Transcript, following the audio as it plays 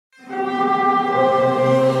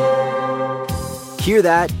Hear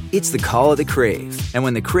that? It's the call of the Crave. And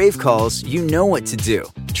when the Crave calls, you know what to do.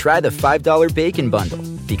 Try the $5 Bacon Bundle,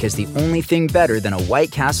 because the only thing better than a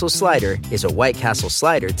White Castle slider is a White Castle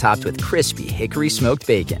slider topped with crispy hickory smoked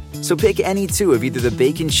bacon. So pick any two of either the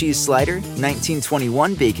Bacon Cheese Slider,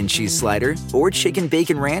 1921 Bacon Cheese Slider, or Chicken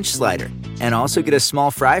Bacon Ranch Slider. And also get a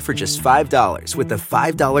small fry for just $5 with the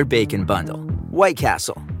 $5 Bacon Bundle. White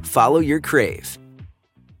Castle. Follow your Crave.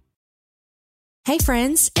 Hey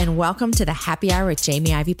friends, and welcome to the Happy Hour with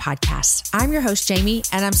Jamie Ivey podcast. I'm your host, Jamie,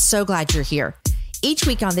 and I'm so glad you're here. Each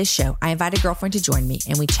week on this show, I invite a girlfriend to join me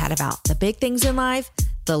and we chat about the big things in life,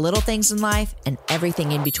 the little things in life, and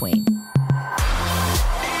everything in between.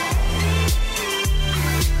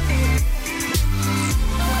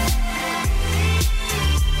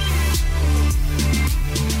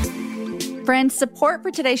 Friends, support for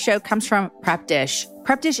today's show comes from Prep Dish.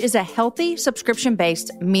 Prep Dish is a healthy,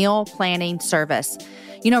 subscription-based meal planning service.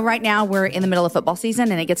 You know, right now we're in the middle of football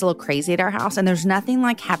season and it gets a little crazy at our house, and there's nothing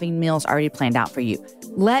like having meals already planned out for you.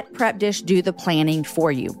 Let Prep Dish do the planning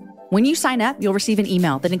for you. When you sign up, you'll receive an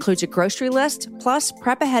email that includes a grocery list plus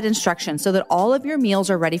prep ahead instructions so that all of your meals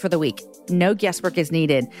are ready for the week. No guesswork is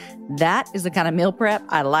needed. That is the kind of meal prep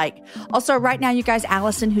I like. Also, right now, you guys,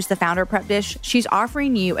 Allison, who's the founder of Prep Dish, she's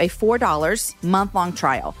offering you a $4 month-long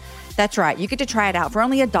trial. That's right. You get to try it out for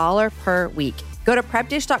only $1 per week. Go to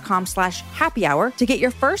prepdish.com/happy hour to get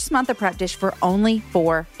your first month of Prep Dish for only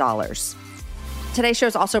 $4. Today's show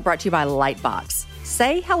is also brought to you by Lightbox.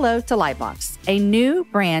 Say hello to Lightbox, a new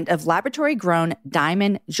brand of laboratory-grown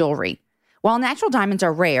diamond jewelry. While natural diamonds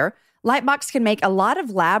are rare, Lightbox can make a lot of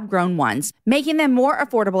lab-grown ones, making them more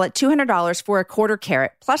affordable at $200 for a quarter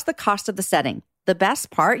carat, plus the cost of the setting. The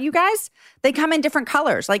best part, you guys? They come in different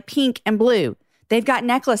colors, like pink and blue. They've got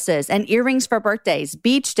necklaces and earrings for birthdays,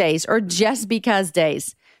 beach days, or just because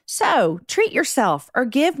days. So treat yourself or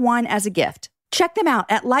give one as a gift. Check them out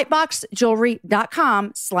at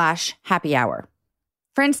lightboxjewelry.com/happy hour.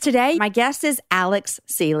 Friends, today, my guest is Alex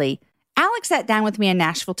Seeley. Alex sat down with me in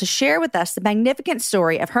Nashville to share with us the magnificent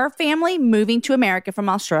story of her family moving to America from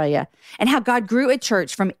Australia and how God grew a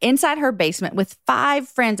church from inside her basement with 5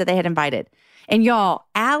 friends that they had invited. And y'all,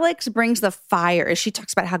 Alex brings the fire as she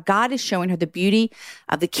talks about how God is showing her the beauty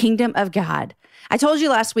of the kingdom of God. I told you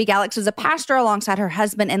last week, Alex is a pastor alongside her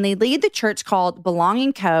husband, and they lead the church called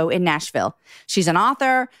Belonging Co. in Nashville. She's an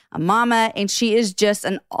author, a mama, and she is just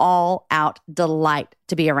an all-out delight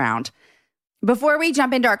to be around. Before we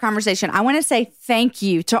jump into our conversation, I want to say thank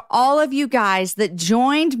you to all of you guys that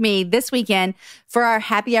joined me this weekend for our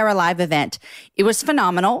Happy Hour Live event. It was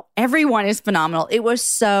phenomenal. Everyone is phenomenal. It was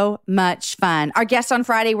so much fun. Our guests on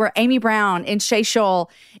Friday were Amy Brown and Shay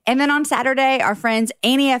Scholl. And then on Saturday, our friends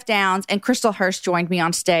Annie F. Downs and Crystal Hurst joined me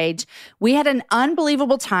on stage. We had an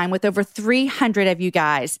unbelievable time with over 300 of you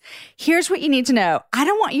guys. Here's what you need to know. I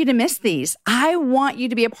don't want you to miss these. I want you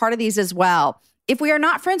to be a part of these as well. If we are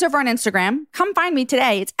not friends over on Instagram, come find me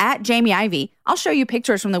today. It's at Jamie Ivey. I'll show you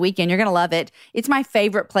pictures from the weekend. You're going to love it. It's my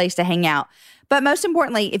favorite place to hang out. But most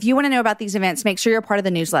importantly, if you want to know about these events, make sure you're part of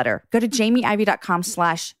the newsletter. Go to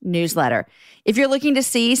jamieivey.com/newsletter. If you're looking to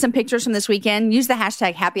see some pictures from this weekend, use the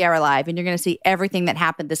hashtag Happy Hour Live, and you're going to see everything that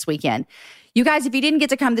happened this weekend. You guys, if you didn't get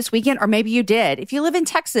to come this weekend, or maybe you did, if you live in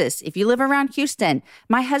Texas, if you live around Houston,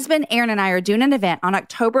 my husband Aaron and I are doing an event on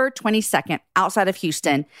October 22nd outside of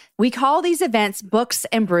Houston. We call these events Books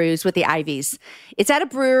and Brews with the Ivies. It's at a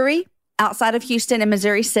brewery outside of Houston in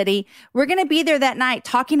Missouri City. We're going to be there that night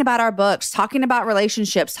talking about our books, talking about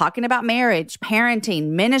relationships, talking about marriage, parenting,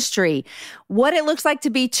 ministry, what it looks like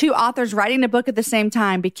to be 2 authors writing a book at the same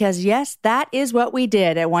time, because yes, that is what we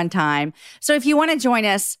did at one time. So if you want to join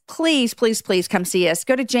us, please, please, please come see us.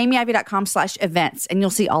 Go to jamieivey.com/events and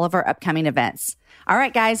you'll see all of our upcoming events. All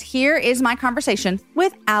right, guys, here is my conversation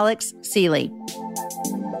with Alex Seeley.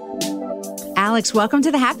 Alex, welcome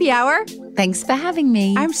to the Happy Hour. Thanks for having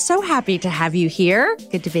me. I'm so happy to have you here.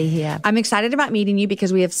 Good to be here. I'm excited about meeting you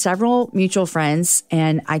because we have several mutual friends,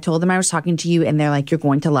 and I told them I was talking to you, and they're like, you're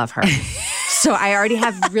going to love her. So I already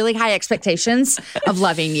have really high expectations of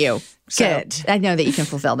loving you. So good. I know that you can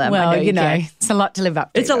fulfill them. Well, I know you know, it's a lot to live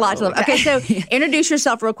up to. It's a lot to live up. Okay, so introduce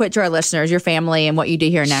yourself real quick to our listeners, your family, and what you do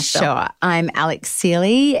here in Nashville. Sure. I'm Alex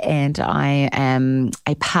Seeley, and I am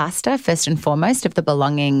a pastor, first and foremost, of the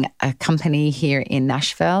Belonging company here in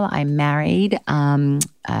Nashville. I'm married.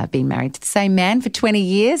 I've been married to the same man for 20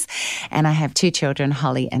 years, and I have 2 children,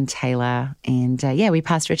 Holly and Taylor. And we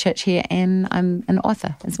pastor a church here, and I'm an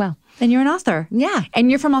author as well. And you're an author. Yeah. And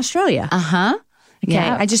you're from Australia. Uh-huh. Okay.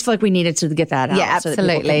 Yeah. I just feel like we needed to get that out. Yeah, so that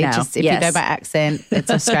people absolutely. could know. Just if you go by accent,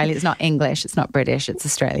 it's Australia. It's not English. It's not British. It's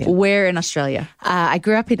Australian. Where in Australia? I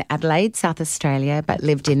grew up in Adelaide, South Australia, but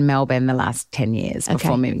lived in Melbourne the last 10 years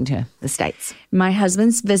before moving to the States. My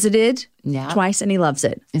husband's visited Yeah. twice and he loves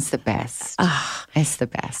it. It's the best. It's the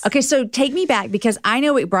best. Okay, so take me back because I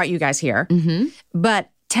know it brought you guys here, but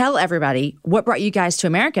tell everybody what brought you guys to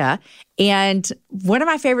America. And one of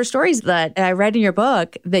my favorite stories that I read in your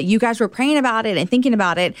book that you guys were praying about it and thinking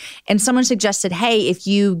about it, and someone suggested, hey, if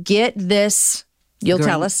you get this, you'll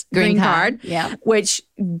tell us, green card, which,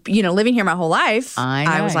 living here my whole life,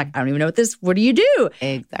 I was like, I don't even know what do you do?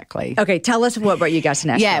 Exactly. Okay, tell us what brought you guys to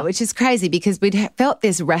Nashville. Yeah, which is crazy because we'd felt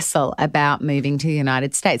this wrestle about moving to the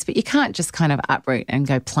United States, but you can't just kind of uproot and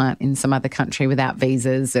go plant in some other country without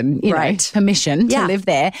visas and you know, permission to live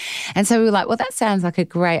there. And so we were like, well, that sounds like a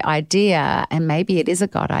great idea, and maybe it is a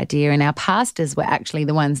God idea. And our pastors were actually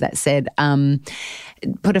the ones that said,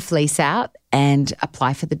 put a fleece out and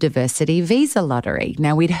apply for the diversity visa lottery.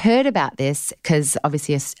 Now, we'd heard about this because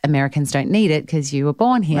obviously Americans don't need it because you were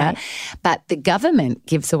born here, but the government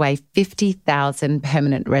gives away 50,000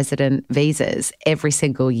 permanent resident visas every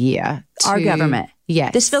single year. Our government.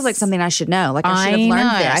 Yes. This feels like something I should know. Like I should have learned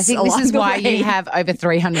this. I think this is why you have over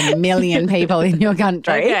 300 million people in your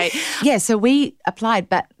country. Okay. Yeah, so we applied,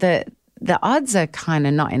 but the odds are kind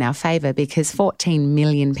of not in our favor because 14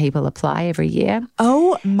 million people apply every year.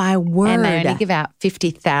 Oh, my word. And they only give out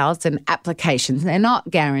 50,000 applications. They're not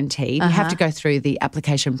guaranteed. You have to go through the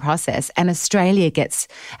application process. And Australia gets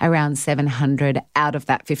around 700 out of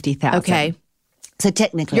that 50,000. Okay. So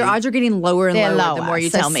technically, your odds are getting lower and lower the more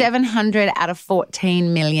you tell me. 700 out of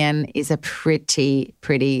 14 million is a pretty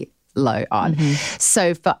low odd.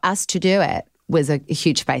 So for us to do it was a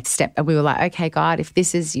huge faith step. And we were like, okay, God, if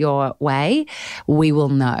this is your way, we will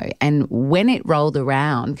know. And when it rolled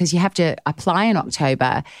around, because you have to apply in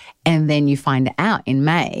October and then you find out in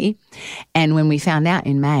May. And when we found out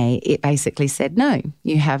in May, it basically said, no,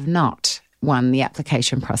 you have not won the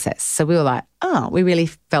application process. So we were like, oh, we really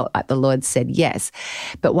felt like the Lord said yes.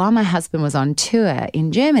 But while my husband was on tour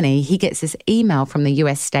in Germany, he gets this email from the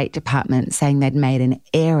US State Department saying they'd made an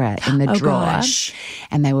error in the drawer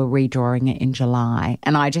and they were redrawing it in July.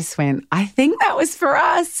 And I just went, I think that was for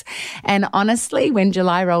us. And honestly, when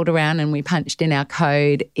July rolled around and we punched in our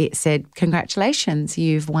code, it said, congratulations,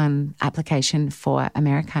 you've won application for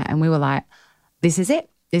America. And we were like, this is it.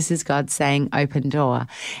 This is God saying open door.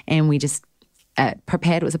 And we just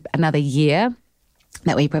prepared. It was another year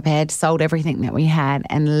that we prepared, sold everything that we had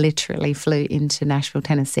and literally flew into Nashville,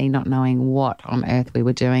 Tennessee, not knowing what on earth we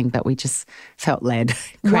were doing, but we just felt led.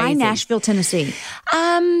 Why Nashville, Tennessee?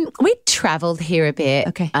 We traveled here a bit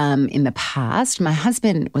in the past. My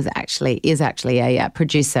husband is actually a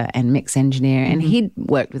producer and mix engineer, and he'd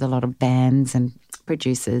worked with a lot of bands and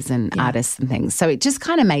producers and artists and things. So it just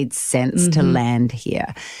kind of made sense to land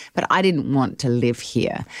here. But I didn't want to live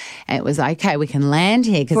here. And it was okay, we can land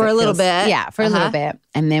here. For a little bit. Yeah, for a little bit.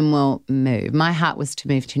 And then we'll move. My heart was to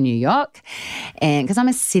move to New York, and because I'm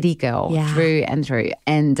a city girl through and through.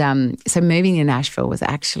 And so moving to Nashville was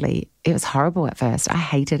actually, it was horrible at first. I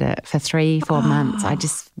hated it for 3-4 months. I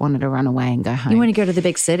just wanted to run away and go home. You want to go to the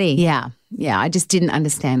big city. Yeah. Yeah. I just didn't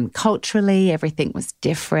understand culturally. Everything was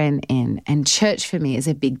different. And church for me is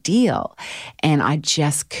a big deal. And I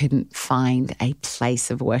just couldn't find a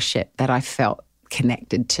place of worship that I felt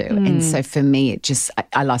connected to. And so for me, it just,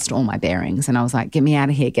 I lost all my bearings and I was like, get me out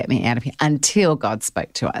of here, until God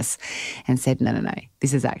spoke to us and said, no,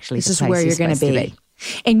 this is actually the place where you're going to be.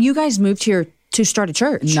 And you guys moved here to start a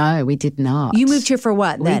church? No, we did not. You moved here for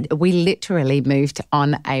what then? We literally moved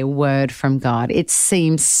on a word from God. It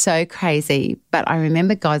seems so crazy, but I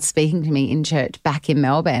remember God speaking to me in church back in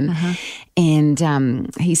Melbourne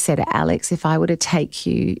and he said, Alex, if I were to take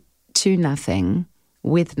you to nothing,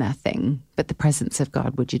 with nothing but the presence of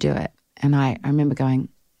God, would you do it? And I remember going,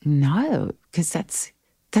 no, because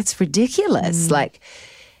that's ridiculous. Like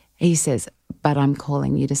he says, but I'm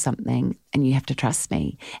calling you to something and you have to trust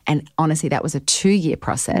me. And honestly, that was a 2-year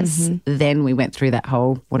process. Then we went through that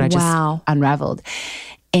whole, what I just unraveled.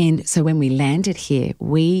 And so when we landed here,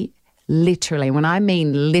 we literally, when I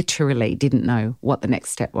mean literally, didn't know what the next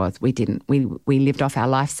step was. We didn't. We lived off our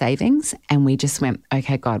life savings and we just went,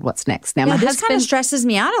 okay, God, what's next? Now, my this husband kind of stresses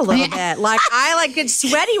me out a little bit. Like I get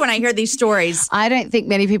sweaty when I hear these stories. I don't think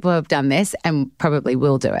many people have done this and probably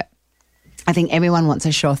will do it. I think everyone wants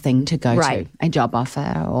a sure thing to go to, a job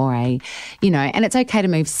offer or and it's okay to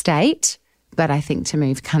move state, But I think to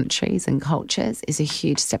move countries and cultures is a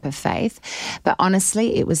huge step of faith. But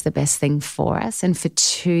honestly, it was the best thing for us. And for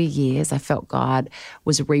 2 years, I felt God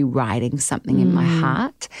was rewriting something in my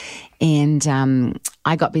heart. And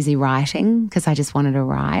I got busy writing because I just wanted to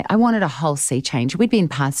write. I wanted a whole sea change. We'd been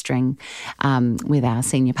pastoring with our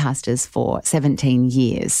senior pastors for 17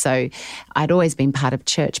 years. So I'd always been part of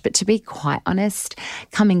church. But to be quite honest,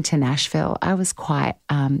 coming to Nashville, I was quite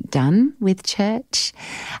done with church.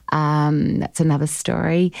 That's another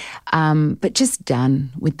story. But just done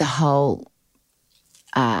with the whole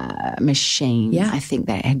machine, I think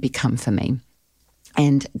that it had become for me.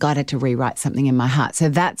 And God had to rewrite something in my heart. So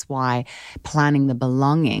that's why planning the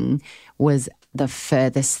belonging was the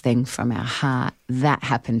furthest thing from our heart. That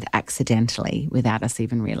happened accidentally without us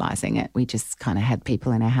even realizing it. We just kind of had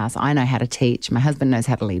people in our house. I know how to teach. My husband knows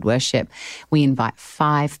how to lead worship. We invite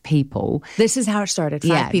 5 people. This is how it started,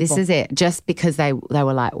 5 people. This is it. Just because they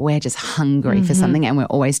were like, we're just hungry for something and we're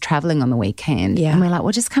always traveling on the weekend. Yeah. And we're like,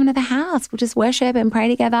 well, just come to the house. We'll just worship and pray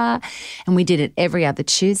together. And we did it every other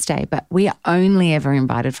Tuesday, but we only ever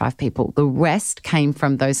invited 5 people. The rest came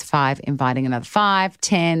from those 5 inviting another 5,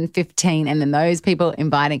 10, 15, and then those people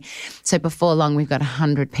inviting. So before long, we've got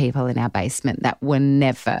 100 people in our basement that were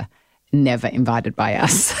never invited by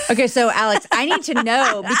us. Okay, so Alex, I need to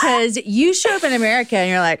know because you show up in America and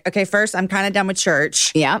you're like, okay, first, I'm kind of done with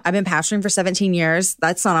church. Yeah. I've been pastoring for 17 years.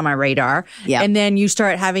 That's not on my radar. Yeah. And then you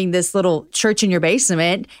start having this little church in your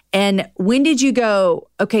basement. And when did you go,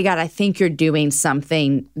 okay, God, I think you're doing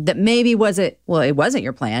something that maybe it wasn't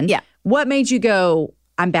your plan. Yeah. What made you go,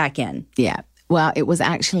 I'm back in? Yeah. Well, it was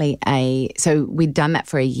actually so we'd done that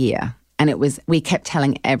for a year. And we kept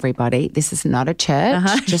telling everybody, this is not a church,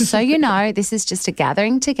 just so you know, this is just a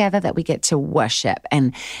gathering together that we get to worship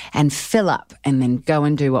and fill up and then go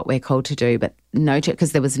and do what we're called to do. But no church,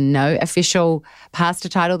 because there was no official pastor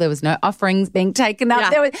title. There was no offerings being taken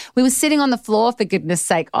up. Yeah. We were sitting on the floor, for goodness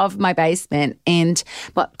sake, of my basement.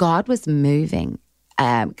 But God was moving.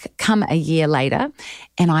 Come a year later,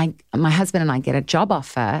 and my husband and I get a job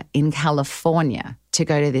offer in California to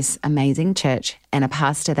go to this amazing church and a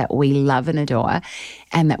pastor that we love and adore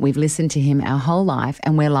and that we've listened to him our whole life.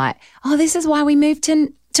 And we're like, oh, this is why we moved to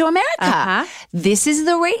America. This is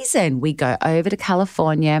the reason. We go over to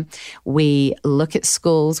California. We look at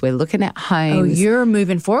schools. We're looking at homes. Oh, you're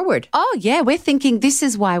moving forward. Oh, yeah. We're thinking this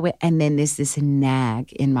is why and then there's this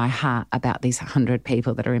nag in my heart about these 100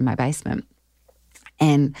 people that are in my basement.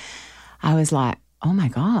 And I was like, oh my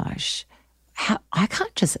gosh, I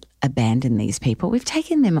can't just abandon these people. We've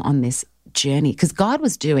taken them on this journey because God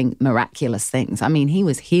was doing miraculous things. I mean, he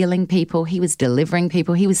was healing people. He was delivering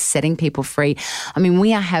people. He was setting people free. I mean,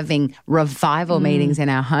 we are having revival meetings in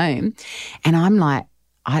our home. And I'm like,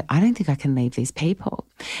 I don't think I can leave these people.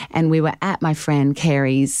 And we were at my friend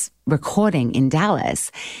Carrie's recording in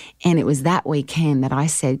Dallas. And it was that weekend that I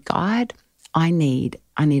said, God, I need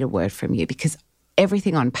a word from you because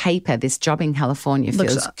everything on paper, this job in California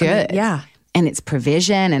feels good. Yeah. And it's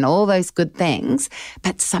provision and all those good things,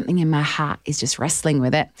 but something in my heart is just wrestling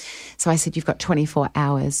with it. So I said, you've got 24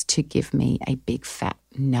 hours to give me a big fat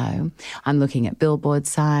no. I'm looking at billboard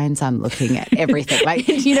signs. I'm looking at everything. Like,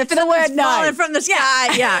 for the word no. Falling from the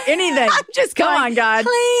sky. Yeah, anything. I'm just Come going, on, God.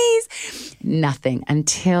 Please. Nothing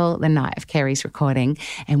until the night of Kerry's recording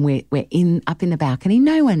and we're up in the balcony.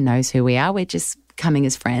 No one knows who we are. We're just coming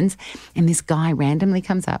as friends. And this guy randomly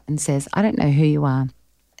comes up and says, I don't know who you are.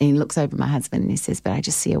 And he looks over at my husband and he says, but I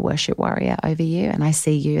just see a worship warrior over you and I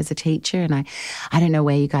see you as a teacher and I don't know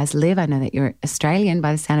where you guys live. I know that you're Australian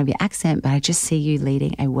by the sound of your accent, but I just see you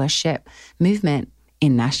leading a worship movement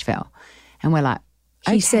in Nashville. And we're like,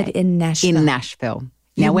 okay. He said in Nashville. In Nashville.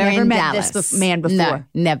 Now we're never in met Dallas. this man before. No,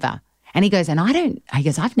 never. And he goes,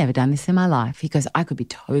 I've never done this in my life. He goes, I could be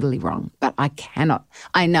totally wrong, but I cannot.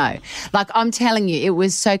 I know. Like I'm telling you, it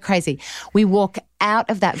was so crazy. We walk out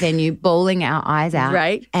of that venue, bawling our eyes out,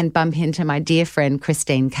 right, and bump into my dear friend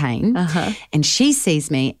Christine Kane. And she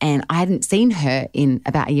sees me, and I hadn't seen her in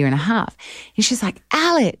about a year and a half. And she's like,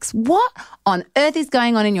 Alex, what on earth is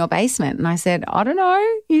going on in your basement? And I said, I don't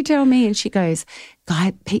know. You tell me. And she goes,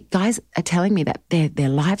 guys are telling me that their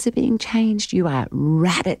lives are being changed. You are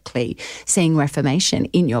radically seeing reformation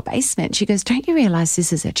in your basement. She goes, don't you realize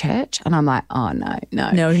this is a church? And I'm like, oh, no.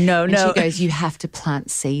 And she goes, you have to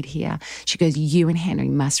plant seed here. She goes, you and Henry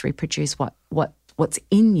must reproduce what's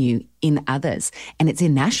in you in others. And it's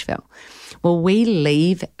in Nashville. Well, we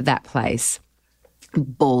leave that place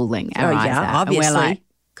bawling our eyes out. Obviously. And we're like,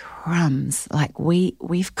 crumbs. Like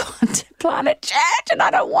we've got to plant a church and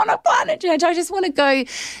I don't want to plant a church. I just want to go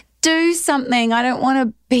do something. I don't want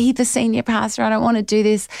to be the senior pastor. I don't want to do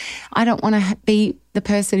this. I don't want to be the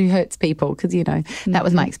person who hurts people because, that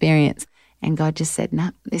was my experience. And God just said, no,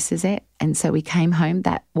 this is it. And so we came home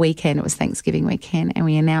that weekend. It was Thanksgiving weekend. And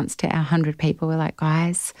we announced to our 100 people, we're like,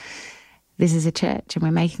 guys, this is a church and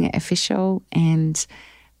we're making it official. And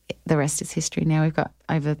the rest is history. Now we've got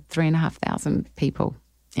over 3,500 people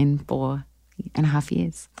in 4.5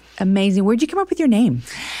 years. Amazing. Where'd you come up with your name?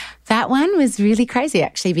 That one was really crazy,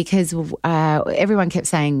 actually, because everyone kept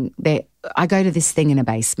saying that I go to this thing in a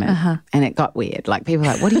basement, and it got weird. Like, people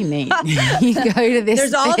were like, what do you mean? You go to this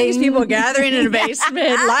There's thing. all these people gathering in a basement.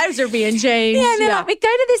 Lives are being changed. Yeah, and they're like, we go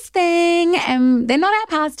to this thing, and they're not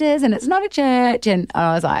our pastors, and it's not a church. And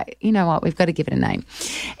I was like, you know what? We've got to give it a name.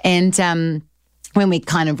 And when we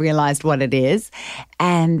kind of realised what it is.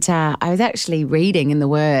 And I was actually reading in the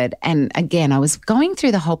Word, and again, I was going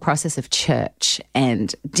through the whole process of church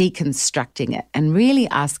and deconstructing it and really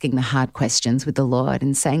asking the hard questions with the Lord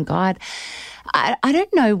and saying, God, I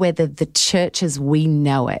don't know whether the church as we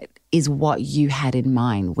know it is what you had in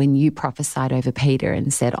mind when you prophesied over Peter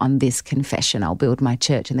and said, on this confession, I'll build my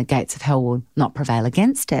church and the gates of hell will not prevail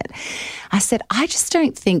against it. I said, I just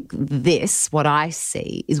don't think this, what I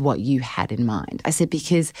see, is what you had in mind. I said,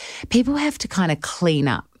 because people have to kind of clean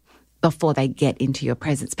up before they get into your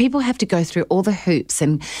presence. People have to go through all the hoops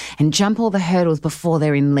and jump all the hurdles before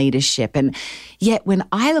they're in leadership. And yet when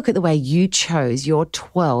I look at the way you chose your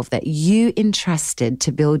 12 that you entrusted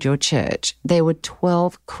to build your church, there were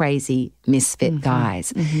 12 crazy misfit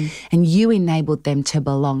guys. And you enabled them to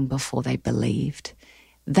belong before they believed.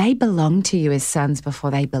 They belonged to you as sons before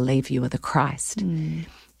they believed you were the Christ. And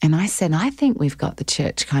I said, I think we've got the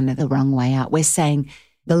church kind of the wrong way out. We're saying,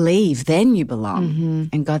 believe, then you belong.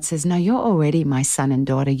 And God says, no, you're already my son and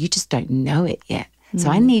daughter. You just don't know it yet. So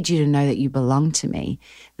I need you to know that you belong to me.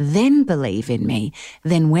 Then believe in me.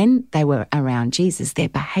 Then when they were around Jesus, their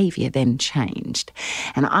behavior then changed.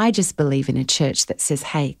 And I just believe in a church that says,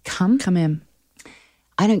 hey, come in.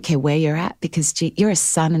 I don't care where you're at because you're a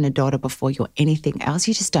son and a daughter before you're anything else.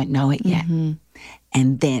 You just don't know it yet.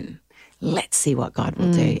 And then let's see what God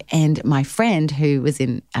will do. And my friend who was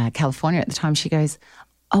in California at the time, she goes,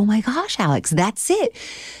 oh my gosh, Alex, that's it.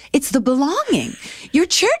 It's the belonging. Your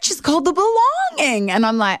church is called the belonging. And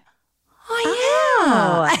I'm like,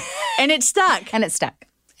 oh yeah. And it stuck. And it stuck.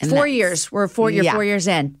 And 4 years. You're 4 years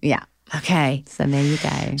in. Yeah. Okay. So there you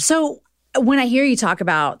go. So when I hear you talk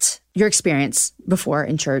about your experience before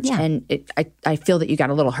in church, and I feel that you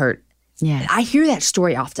got a little hurt. Yeah. I hear that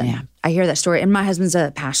story often. Yeah. I hear that story. And my husband's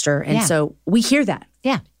a pastor. And so we hear that.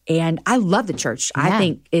 Yeah. And I love the church. I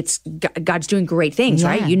think it's God's doing great things,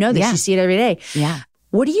 right? You know this. You see it every day. Yeah.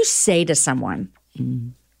 What do you say to someone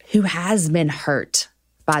who has been hurt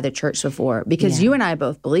by the church before? Because you and I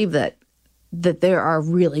both believe that there are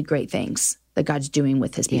really great things that God's doing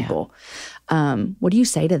with his people. What do you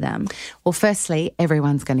say to them? Well, firstly,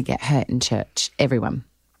 everyone's going to get hurt in church. Everyone.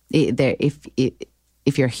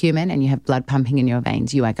 If you're human and you have blood pumping in your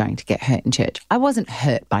veins, you are going to get hurt in church. I wasn't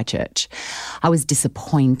hurt by church. I was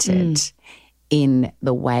disappointed in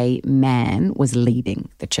the way man was leading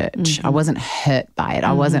the church. I wasn't hurt by it.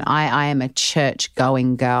 I am a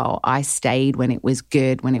church-going girl. I stayed when it was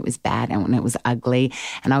good, when it was bad, and when it was ugly.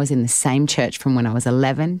 And I was in the same church from when I was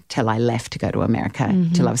 11 till I left to go to America,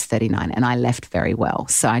 till I was 39. And I left very well.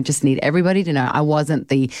 So I just need everybody to know I wasn't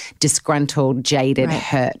the disgruntled, jaded,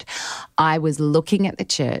 hurt. I was looking at the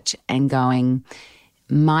church and going,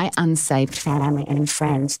 my unsaved family and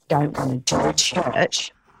friends don't want to join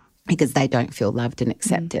church because they don't feel loved and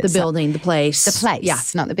accepted. The building, the place. The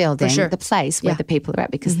place, not the building. For sure. The place where the people are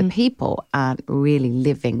at, because the people aren't really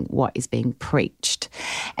living what is being preached.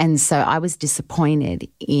 And so I was disappointed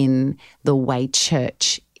in the way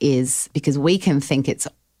church is, because we can think it's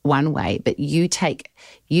one way, but you take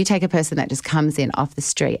a person that just comes in off the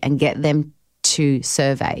street and get them to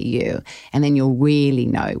survey you, and then you'll really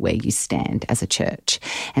know where you stand as a church.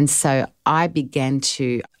 And so I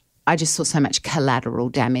just saw so much collateral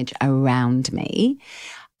damage around me.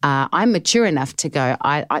 I'm mature enough to go,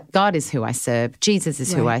 God is who I serve. Jesus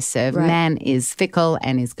is who I serve. Right. Man is fickle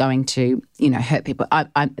and is going to, hurt people.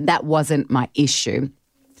 That wasn't my issue.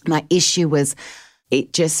 My issue was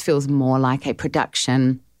it just feels more like a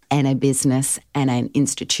production and a business and an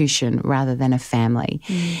institution rather than a family.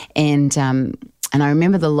 And I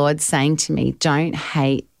remember the Lord saying to me, don't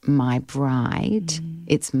hate my bride.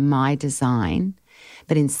 It's my design.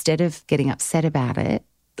 But instead of getting upset about it,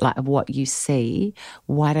 like of what you see,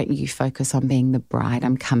 why don't you focus on being the bride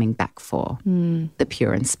I'm coming back for, the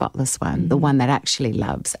pure and spotless one, the one that actually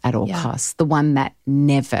loves at all costs, the one that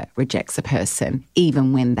never rejects a person,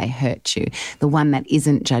 even when they hurt you, the one that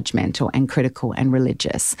isn't judgmental and critical and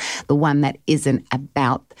religious, the one that isn't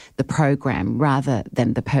about the program rather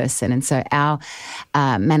than the person. And so our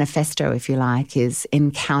manifesto, if you like, is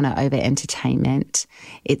encounter over entertainment.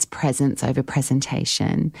 It's presence over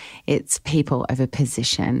presentation. It's people over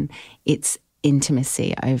position. It's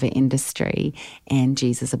intimacy over industry, and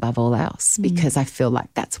Jesus above all else, because I feel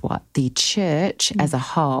like that's what the church as a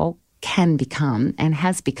whole can become and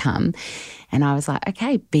has become. And I was like,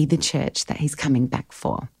 okay, be the church that he's coming back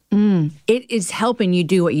for. It is helping you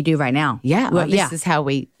do what you do right now. Yeah. Well, this is how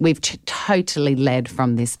we've totally led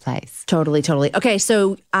from this place. Totally. Okay,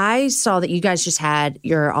 so I saw that you guys just had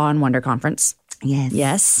your On Wonder conference.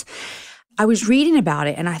 Yes. I was reading about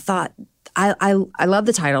it and I thought, I love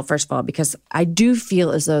the title, first of all, because I do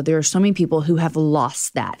feel as though there are so many people who have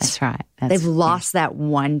lost that. That's right. They've lost that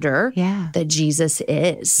wonder that Jesus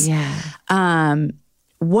is. Yeah.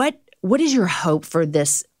 What is your hope for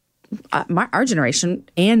this, our generation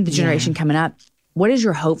and the generation coming up? What is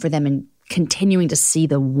your hope for them in continuing to see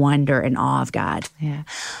the wonder and awe of God? Yeah.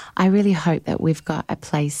 I really hope that we've got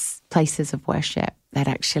places of worship that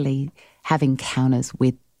actually have encounters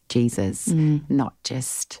with Jesus, not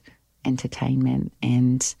just entertainment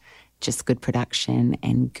and just good production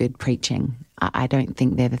and good preaching. I don't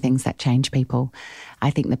think they're the things that change people. I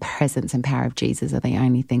think the presence and power of Jesus are the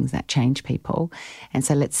only things that change people. And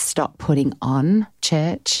so let's stop putting on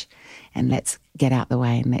church and let's get out the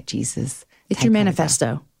way and let Jesus It's your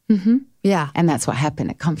manifesto. Mm-hmm. Yeah. And that's what happened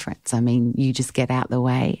at conference. I mean, you just get out the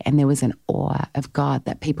way and there was an awe of God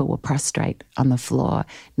that people were prostrate on the floor,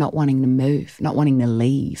 not wanting to move, not wanting to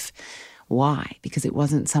leave. Why? Because it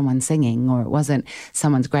wasn't someone singing or it wasn't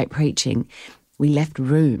someone's great preaching. We left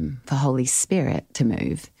room for Holy Spirit to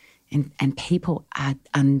move. And people are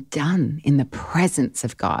undone in the presence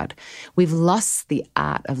of God. We've lost the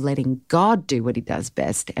art of letting God do what he does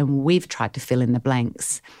best, and we've tried to fill in the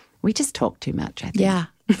blanks. We just talk too much, I think. Yeah.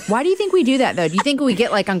 Why do you think we do that, though? Do you think we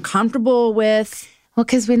get, uncomfortable with... Well,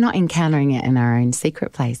 because we're not encountering it in our own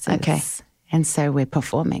secret places. Okay. And so we're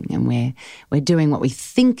performing and we're doing what we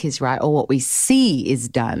think is right or what we see is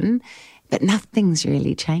done, but nothing's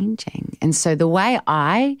really changing. And so the way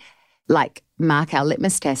I mark our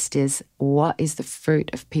litmus test is, what is the fruit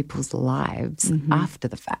of people's lives after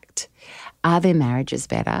the fact? Are their marriages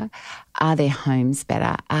better? Are their homes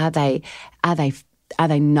better? Are they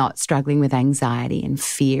not struggling with anxiety and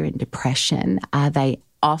fear and depression? Are they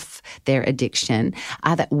off their addiction?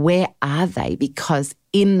 Where are they? Because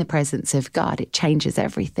in the presence of God, it changes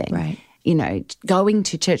everything. Right. You know, going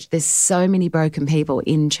to church, there's so many broken people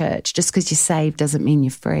in church. Just because you're saved doesn't mean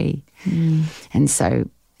you're free. And so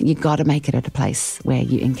you got to make it at a place where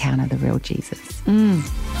you encounter the real Jesus.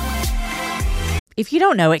 If you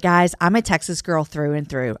don't know it, guys, I'm a Texas girl through and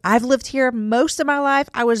through. I've lived here most of my life.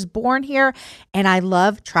 I was born here, and I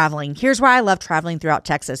love traveling. Here's why I love traveling throughout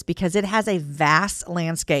Texas, because it has a vast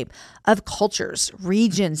landscape of cultures,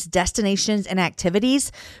 regions, destinations, and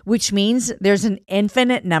activities, which means there's an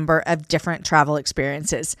infinite number of different travel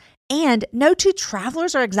experiences. And no two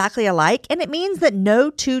travelers are exactly alike, and it means that no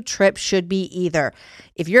two trips should be either.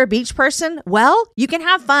 If you're a beach person, well, you can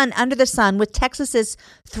have fun under the sun with Texas's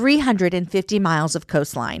 350 miles of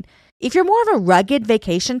coastline. If you're more of a rugged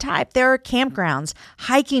vacation type, there are campgrounds,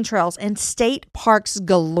 hiking trails, and state parks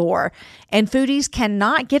galore. And foodies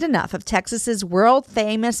cannot get enough of Texas's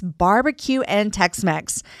world-famous barbecue and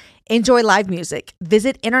Tex-Mex. Enjoy live music,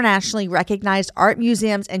 visit internationally recognized art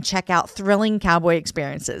museums, and check out thrilling cowboy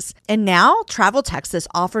experiences. And now, Travel Texas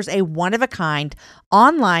offers a one-of-a-kind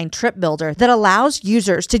online trip builder that allows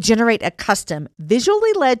users to generate a custom,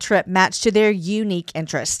 visually led trip matched to their unique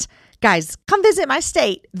interests. Guys, come visit my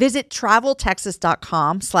state. Visit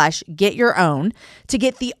traveltexas.com/getyourown to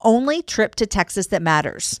get the only trip to Texas that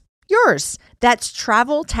matters. Yours. That's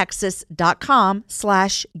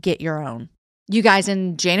traveltexas.com/getyourown. You guys,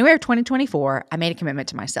 in January of 2024, I made a commitment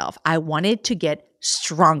to myself. I wanted to get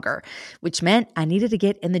stronger, which meant I needed to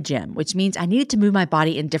get in the gym, which means I needed to move my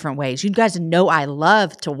body in different ways. You guys know I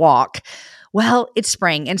love to walk. Well, it's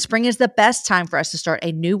spring, and spring is the best time for us to start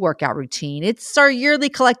a new workout routine. It's our yearly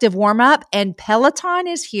collective warm-up, and Peloton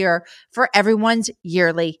is here for everyone's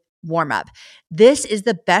yearly warm-up. This is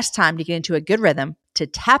the best time to get into a good rhythm, to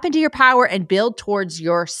tap into your power and build towards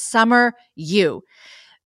your summer you.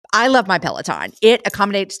 I love my Peloton. It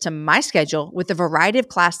accommodates to my schedule with a variety of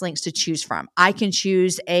class links to choose from. I can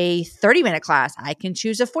choose a 30-minute class. I can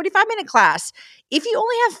choose a 45-minute class. If you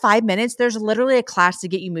only have 5 minutes, there's literally a class to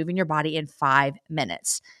get you moving your body in 5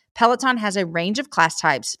 minutes. Peloton has a range of class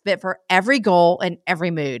types fit for every goal and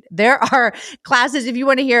every mood. There are classes if you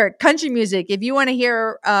want to hear country music, if you want to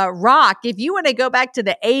hear rock, if you want to go back to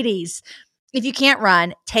the 80s. If you can't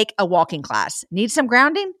run, take a walking class. Need some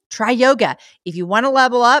grounding? Try yoga. If you want to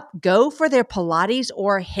level up, go for their Pilates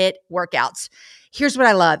or HIIT workouts. Here's what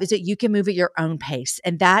I love is that you can move at your own pace.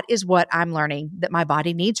 And that is what I'm learning that my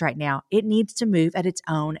body needs right now. It needs to move at its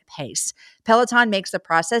own pace. Peloton makes the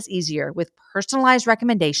process easier with personalized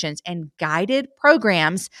recommendations and guided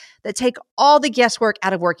programs that take all the guesswork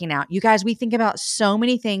out of working out. You guys, we think about so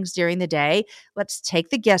many things during the day. Let's take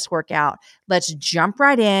the guesswork out. Let's jump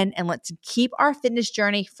right in and let's keep our fitness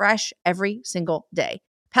journey fresh every single day.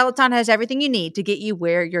 Peloton has everything you need to get you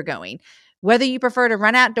where you're going. Whether you prefer to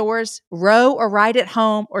run outdoors, row or ride at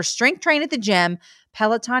home, or strength train at the gym,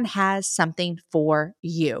 Peloton has something for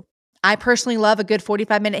you. I personally love a good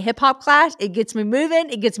 45-minute hip hop class. It gets me moving.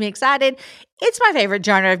 It gets me excited. It's my favorite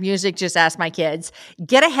genre of music. Just ask my kids.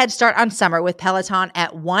 Get a head start on summer with Peloton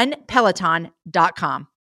at onepeloton.com.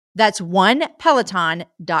 That's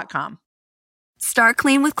onepeloton.com. Start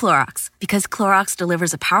clean with Clorox because Clorox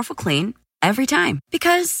delivers a powerful clean every time.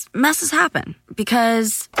 Because messes happen.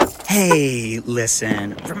 Because... Hey,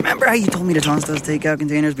 listen. Remember how you told me to toss those takeout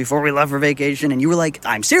containers before we left for vacation? And you were like,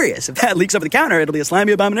 I'm serious. If that leaks over the counter, it'll be a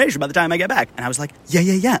slimy abomination by the time I get back. And I was like,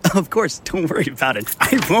 yeah, of course. Don't worry about it.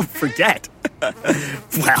 I won't forget.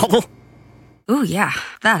 Well... Ooh, yeah,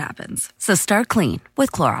 that happens. So start clean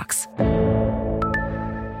with Clorox.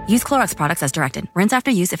 Use Clorox products as directed. Rinse after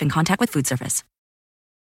use if in contact with food surface.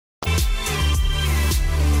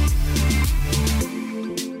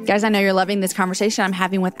 Guys, I know you're loving this conversation I'm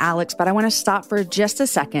having with Alex, but I want to stop for just a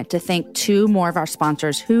second to thank two more of our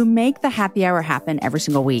sponsors who make the happy hour happen every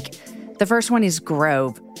single week. The first one is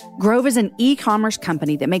Grove. Grove is an e-commerce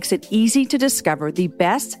company that makes it easy to discover the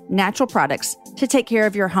best natural products to take care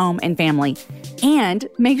of your home and family. And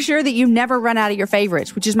make sure that you never run out of your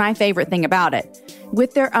favorites, which is my favorite thing about it.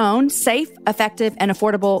 With their own safe, effective, and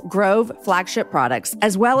affordable Grove flagship products,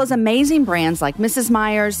 as well as amazing brands like Mrs.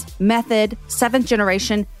 Meyer's, Method, 7th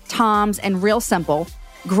Generation, Tom's, and Real Simple,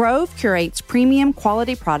 Grove curates premium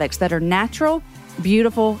quality products that are natural,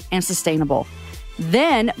 beautiful, and sustainable.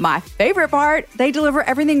 Then, my favorite part, they deliver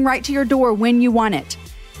everything right to your door when you want it.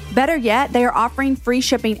 Better yet, they are offering free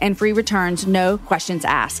shipping and free returns, no questions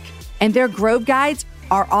asked. And their Grove guides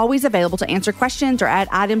are always available to answer questions or add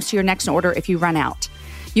items to your next order if you run out.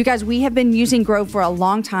 You guys, we have been using Grove for a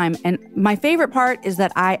long time, and my favorite part is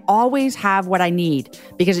that I always have what I need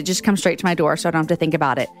because it just comes straight to my door, so I don't have to think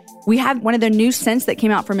about it. We have one of the new scents that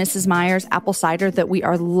came out from Mrs. Meyer's, apple cider, that we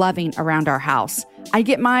are loving around our house. I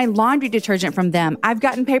get my laundry detergent from them. I've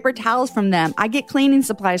gotten paper towels from them. I get cleaning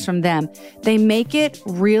supplies from them. They make it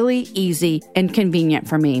really easy and convenient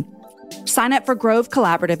for me. Sign up for Grove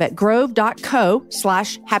Collaborative at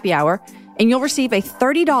grove.co/happy hour, and you'll receive a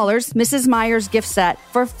 $30 Mrs. Meyer's gift set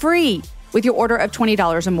for free with your order of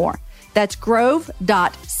 $20 or more. That's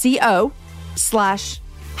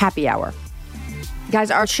grove.co/happy hour.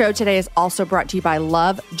 Guys, our show today is also brought to you by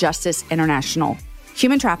Love Justice International.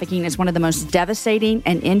 Human trafficking is one of the most devastating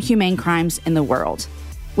and inhumane crimes in the world.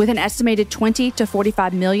 With an estimated 20 to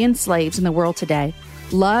 45 million slaves in the world today,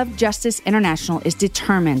 Love Justice International is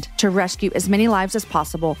determined to rescue as many lives as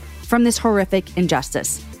possible from this horrific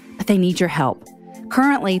injustice. But they need your help.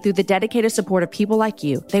 Currently, through the dedicated support of people like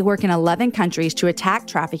you, they work in 11 countries to attack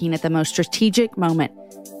trafficking at the most strategic moment,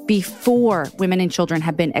 before women and children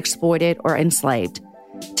have been exploited or enslaved.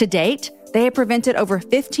 To date, they have prevented over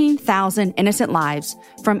 15,000 innocent lives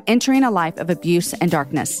from entering a life of abuse and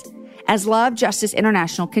darkness. As Love Justice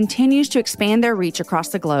International continues to expand their reach across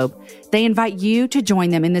the globe, they invite you to join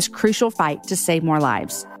them in this crucial fight to save more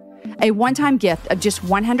lives. A one-time gift of just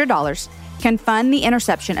 $100 can fund the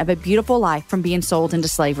interception of a beautiful life from being sold into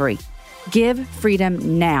slavery. Give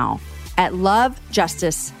freedom now at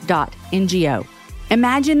lovejustice.ngo.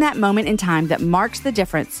 Imagine that moment in time that marks the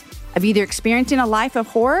difference of either experiencing a life of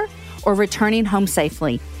horror or returning home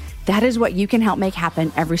safely. That is what you can help make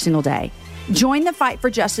happen every single day. Join the fight for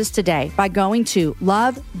justice today by going to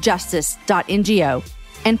lovejustice.ngo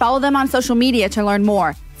and follow them on social media to learn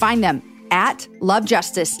more. Find them at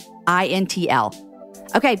lovejusticeintl.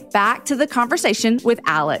 Okay, back to the conversation with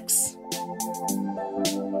Alex.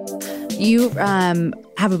 You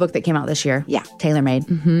have a book that came out this year. Yeah. Tailor Made.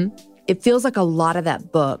 Mm-hmm. It feels like a lot of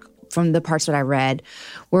that book from the parts that I read,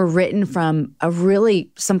 were written from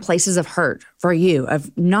some places of hurt for you,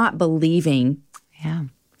 of not believing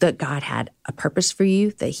that God had a purpose for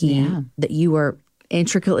you, that you were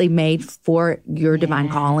intricately made for your divine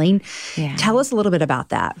calling. Yeah. Tell us a little bit about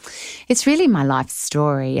that. It's really my life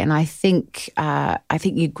story, and I think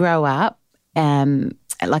you grow up.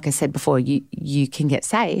 Like I said before, you can get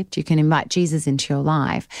saved, you can invite Jesus into your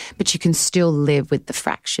life, but you can still live with the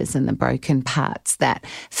fractures and the broken parts that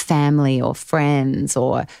family or friends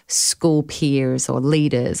or school peers or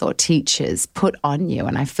leaders or teachers put on you.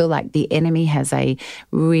 And I feel like the enemy has a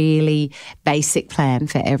really basic plan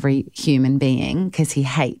for every human being because he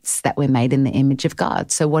hates that we're made in the image of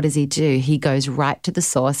God. So what does he do? He goes right to the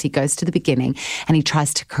source, he goes to the beginning, and he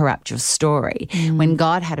tries to corrupt your story. When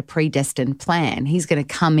God had a predestined plan, he's going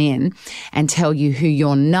to come in and tell you who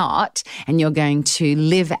you're not, and you're going to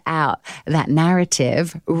live out that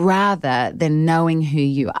narrative rather than knowing who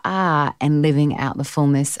you are and living out the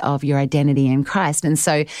fullness of your identity in Christ. And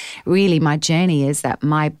so really my journey is that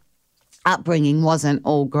my upbringing wasn't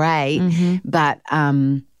all great, but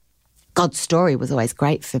God's story was always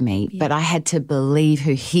great for me, but I had to believe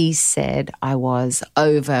who he said I was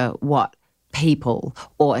over what people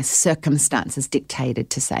or circumstances dictated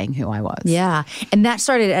to saying who I was. Yeah. And that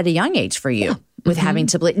started at a young age for you with having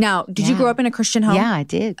to believe. Now, did you grow up in a Christian home? Yeah, I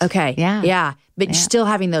did. Okay. Yeah. But still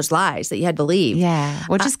having those lies that you had believed. Yeah.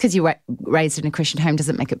 Well, just because you were raised in a Christian home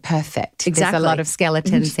doesn't make it perfect. Exactly. There's a lot of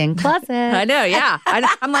skeletons in closets. I know, yeah.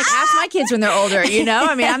 I'm like, ask my kids when they're older, you know?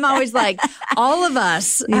 I mean, I'm always like, all of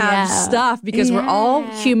us have stuff because we're all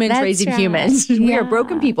humans raising humans. We are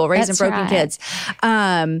broken people raising broken kids.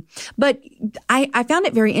 But I found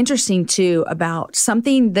it very interesting, too, about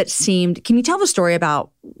something that seemed, can you tell the story about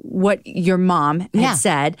what your mom had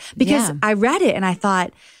said? Because I read it and I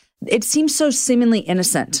thought, it seems so seemingly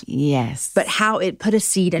innocent. Yes. But how it put a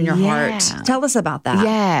seed in your heart. Tell us about that.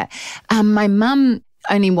 Yeah. My mum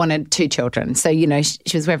only wanted 2 children. So,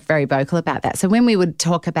 she was very vocal about that. So when we would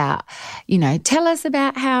talk about, tell us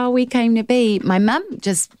about how we came to be, my mum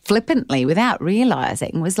just flippantly, without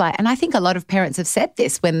realising, was like, and I think a lot of parents have said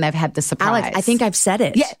this when they've had the surprise. Alex, I think I've said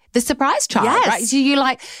it. Yeah, the surprise child, right? So you're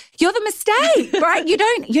like, you're the mistake, right? You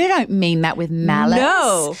don't mean that with malice.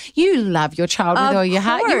 No. You love your child with all your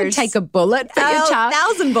heart. You would take a bullet for your child.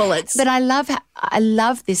 1,000 bullets. But I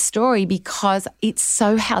love this story because it's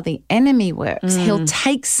so how the enemy works. He'll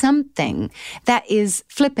take something that is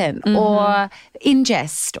flippant or in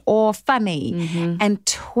jest or funny and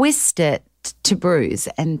twist it to bruise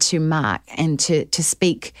and to mark and to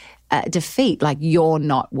speak defeat, like you're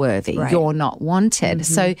not worthy, you're not wanted.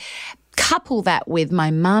 So couple that with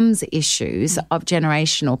my mum's issues of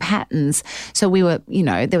generational patterns. So we were,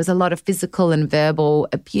 there was a lot of physical and verbal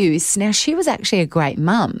abuse. Now, she was actually a great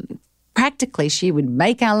mum. Practically, she would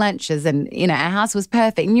make our lunches and, our house was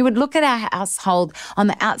perfect. And you would look at our household on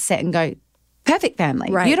the outset and go, perfect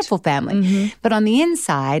family, beautiful family. But on the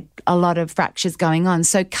inside, a lot of fractures going on.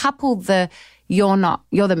 So couple you're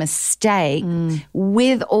the mistake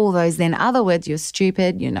with all those then other words, you're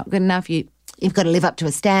stupid, you're not good enough, you've got to live up to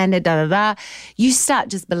a standard, you start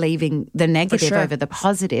just believing the negative over the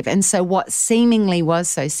positive. And so what seemingly was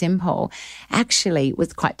so simple actually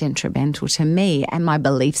was quite detrimental to me and my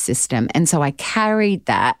belief system. And so I carried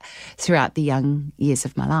that throughout the young years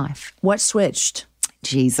of my life. What switched?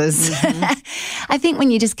 Jesus. I think when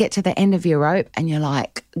you just get to the end of your rope and you're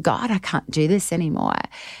like, God, I can't do this anymore.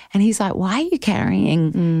 And he's like, why are you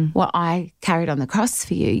carrying what I carried on the cross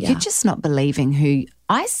for you? You're just not believing who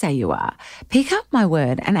I say you are. Pick up my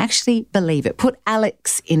word and actually believe it. Put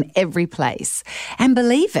Alex in every place and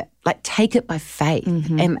believe it. Like take it by faith.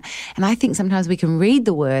 And I think sometimes we can read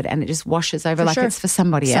the word and it just washes over it's for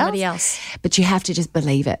somebody else. But you have to just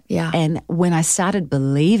believe it. Yeah. And when I started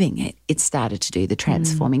believing it, it started to do the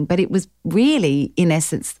transforming. But it was really, in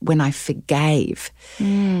essence, when I forgave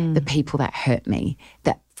the people that hurt me,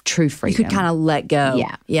 that true freedom. You could kind of let go.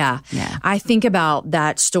 Yeah. I think about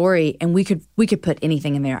that story and we could put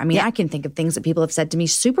anything in there. I mean, I can think of things that people have said to me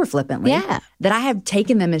super flippantly that I have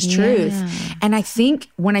taken them as truth. And I think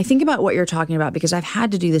when I think about what you're talking about, because I've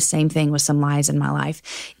had to do the same thing with some lies in my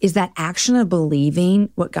life, is that action of believing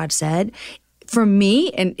what God said. For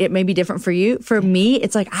me, and it may be different for you, for me,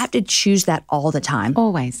 it's like I have to choose that all the time.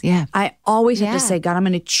 Always, I always have to say, God, I'm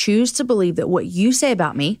going to choose to believe that what you say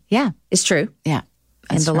about me is true. Yeah.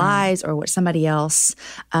 And the lies or what somebody else.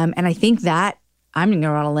 And I think that I'm going to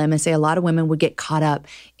go on a limb and say a lot of women would get caught up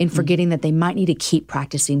in forgetting that they might need to keep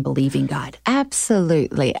practicing believing God.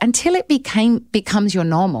 Absolutely. Until it becomes your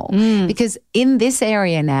normal. Because in this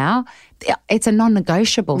area now, it's a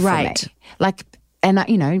non-negotiable for me. Like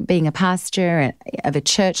being a pastor of a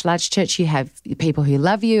church, large church, you have people who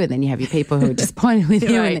love you, and then you have your people who are disappointed with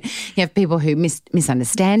you, Right. and then you have people who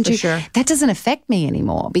misunderstand you. sure. That doesn't affect me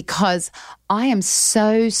anymore because I am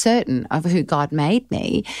so certain of who God made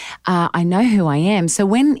me. I know who I am. So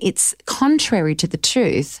when it's contrary to the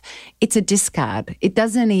truth, it's a discard. It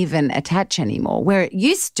doesn't even attach anymore, where it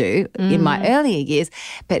used to in my earlier years.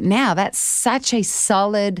 But now that's such a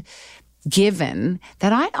solid given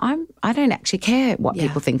that I don't actually care what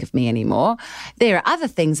people think of me anymore. There are other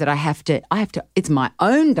things that I have to, it's my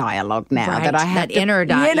own dialogue now Right, that I have that to, inner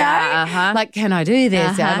dialogue. like, can I do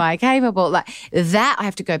this? Am I capable? Like that, I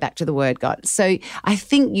have to go back to the word God. So I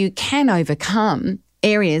think you can overcome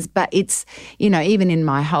areas, but it's, even in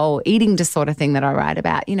my whole eating disorder thing that I write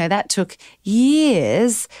about, that took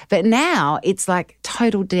years, but now it's like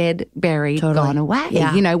total dead, buried, gone away,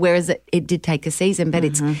 whereas it did take a season, but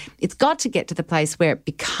it's got to get to the place where it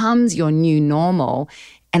becomes your new normal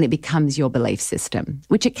and it becomes your belief system,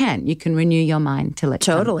 which it can. You can renew your mind till it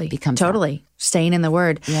becomes that. Staying in the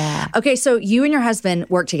word. Yeah. Okay, so you and your husband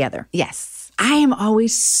work together. Yes. I am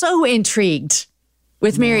always so intrigued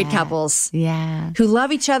with married couples who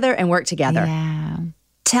love each other and work together. Yeah.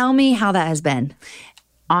 Tell me how that has been.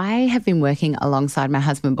 I have been working alongside my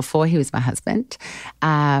husband before he was my husband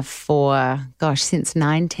since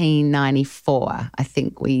 1994. I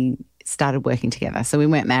think we started working together. So we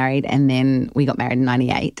weren't married, and then we got married in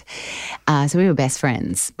 98. So we were best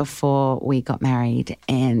friends before we got married.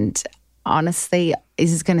 And honestly,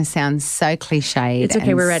 this is going to sound so cliched. It's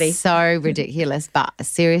okay, we're ready. So ridiculous. But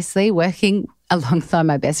seriously, working alongside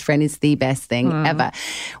my best friend is the best thing ever.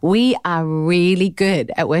 We are really good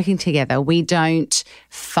at working together. We don't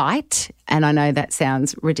fight, and I know that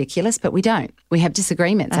sounds ridiculous, but we don't. We have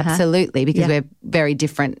disagreements, absolutely, because we're very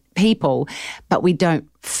different people, but we don't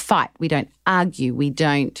fight. We don't argue. We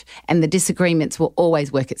don't, and the disagreements will always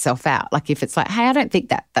work itself out. Like if it's like, hey, I don't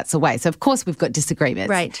think that's the way. So of course we've got disagreements.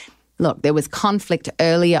 Right. Look, there was conflict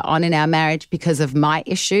earlier on in our marriage because of my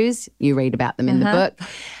issues. You read about them in the book.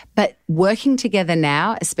 But working together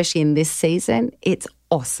now, especially in this season, it's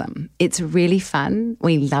awesome. It's really fun.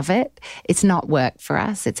 We love it. It's not work for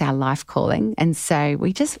us. It's our life calling. And so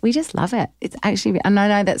we just love it. It's actually, and I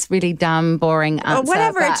know that's really dumb, boring answer.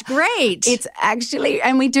 Whatever, it's great. It's actually,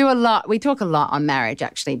 and we talk a lot on marriage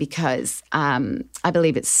actually, because I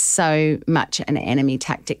believe it's so much an enemy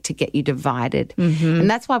tactic to get you divided. And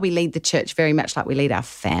that's why we lead the church very much like we lead our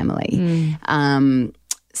family.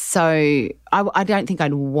 So I don't think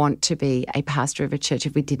I'd want to be a pastor of a church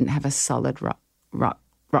if we didn't have a solid rock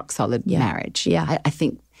solid marriage. Yeah. I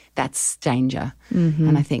think that's danger.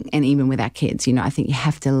 And I think, and even with our kids, I think you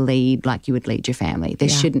have to lead like you would lead your family. There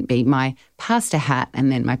shouldn't be my pastor hat and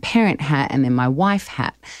then my parent hat and then my wife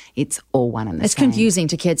hat. It's all one and the same. It's confusing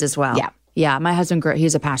to kids as well. Yeah. Yeah. My husband,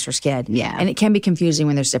 he's a pastor's kid. Yeah. And it can be confusing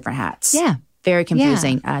when there's different hats. Yeah. Very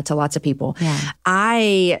confusing to lots of people. Yeah.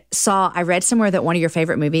 I read somewhere that one of your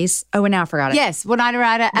favorite movies, and now I forgot it. Yes, Winona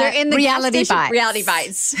Ryder. They're in the Reality gas station. Bites. Reality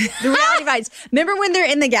Bites. The Reality Bites. Remember when they're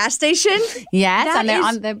in the gas station? Yes, That and they're is-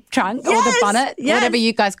 on the trunk or Yes, the bonnet, yes. whatever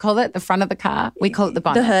you guys call it, the front of the car. We call it the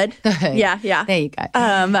bonnet. The hood. The hood. Yeah. There you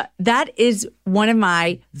go. That is one of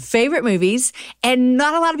my favorite movies, and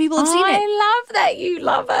not a lot of people have seen it. I love that you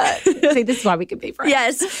love it. See, this is why we can be friends.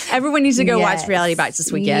 Yes. Everyone needs to go watch Yes. Reality Bites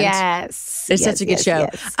this weekend. Yes. It's such a good show.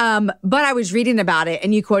 Yes. But I was reading about it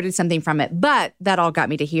and you quoted something from it. But that all got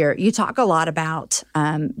me to hear you talk a lot about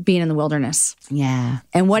being in the wilderness Yeah.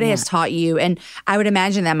 and what it has taught you. And I would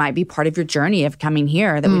imagine that might be part of your journey of coming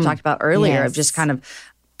here that we talked about earlier, of Yes. just kind of,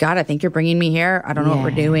 God, I think you're bringing me here. I don't know what we're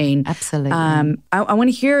Yeah, doing. absolutely. I want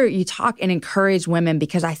to hear you talk and encourage women,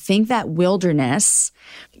 because I think that wilderness,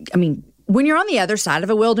 when you're on the other side of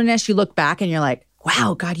a wilderness, you look back and you're like,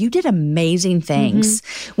 wow, God, you did amazing things.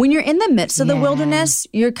 When you're in the midst of the wilderness,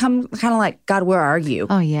 you're kind of like, God, where are you?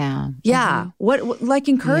 Oh, yeah. Yeah. What like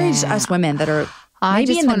encourage us women that are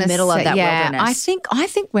maybe in the wanna middle of that wilderness. I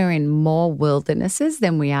think we're in more wildernesses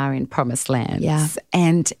than we are in promised lands. Yeah.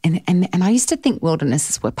 And I used to think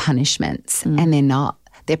wildernesses were punishments, and they're not.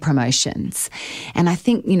 They're promotions. And I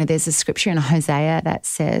think, there's a scripture in Hosea that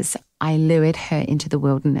says, I lured her into the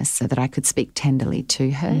wilderness so that I could speak tenderly to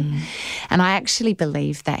her. And I actually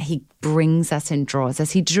believe that he brings us and draws us.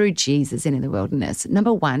 He drew Jesus into the wilderness,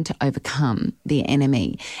 number one, to overcome the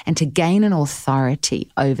enemy and to gain an authority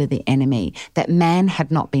over the enemy that man had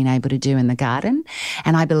not been able to do in the garden.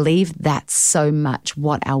 And I believe that's so much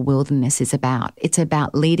what our wilderness is about. It's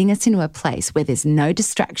about leading us into a place where there's no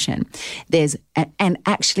distraction. And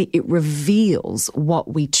actually it reveals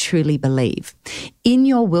what we truly believe. In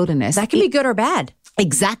your wilderness, that can be good or bad.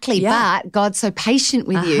 Exactly. Yeah. But God's so patient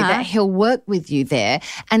with you that he'll work with you there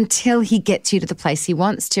until he gets you to the place he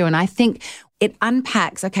wants to. And I think it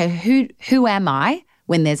unpacks, okay, who am I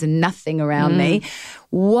when there's nothing around me?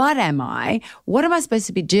 What am I? What am I supposed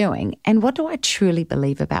to be doing? And what do I truly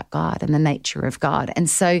believe about God and the nature of God? And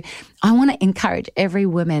so I want to encourage every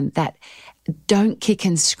woman that don't kick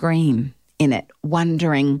and scream in it,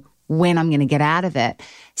 wondering when I'm going to get out of it.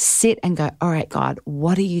 Sit and go, all right, God,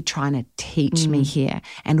 what are you trying to teach me here?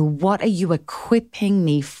 And what are you equipping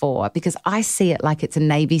me for? Because I see it like it's a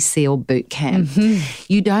Navy SEAL boot camp.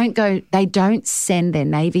 They don't send their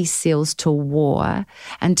Navy SEALs to war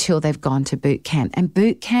until they've gone to boot camp. And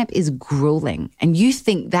boot camp is grueling. And you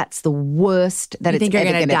think that's the worst that it's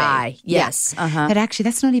ever going to die. Yes. Yeah. But actually,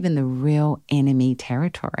 that's not even the real enemy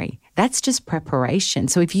territory. That's just preparation.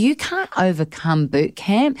 So if you can't overcome boot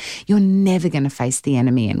camp, you're never going to face the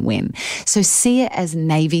enemy and win. So see it as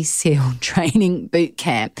Navy SEAL training boot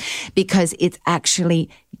camp, because it's actually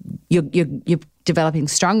you're developing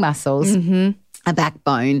strong muscles, a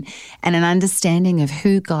backbone, and an understanding of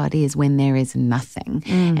who God is when there is nothing.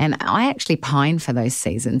 And I actually pine for those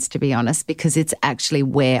seasons, to be honest, because it's actually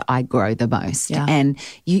where I grow the most. Yeah. And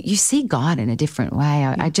you see God in a different way.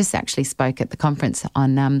 I just actually spoke at the conference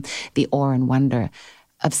on the awe and wonder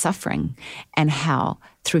of suffering, and how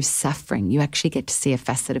through suffering you actually get to see a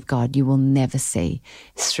facet of God you will never see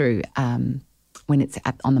through when it's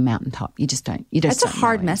on the mountaintop. You just don't. That's a don't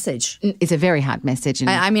hard know it. message. It's a very hard message. And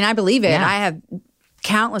I mean, I believe it. Yeah. I have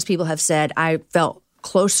countless people have said I felt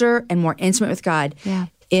closer and more intimate with God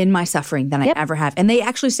in my suffering than I ever have. And they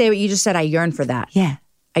actually say what you just said. I yearn for that. Yeah.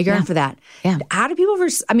 I yearn for that. Yeah. How do people,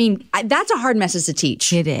 that's a hard message to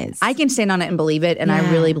teach. It is. I can stand on it and believe it, and I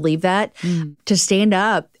really believe that. To stand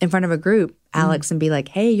up in front of a group, Alex, and be like,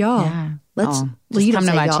 hey, y'all, let's, you don't come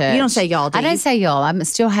to say my y'all. church. You don't say y'all, do I you? don't say y'all. I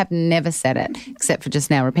still have never said it, except for just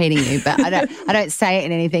now repeating you. But I don't say it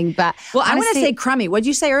in anything. But Well, I want to honestly, say crummy. What did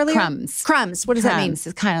you say earlier? Crumbs. Crumbs. What does that mean?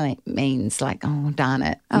 It kind of like means like, oh, darn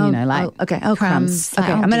it. Okay. Oh, crumbs.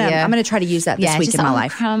 Okay. Like, I'm gonna try to use that this week just, in my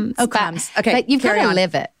life. Crumbs. Oh, crumbs. Okay. But you've got carry to on.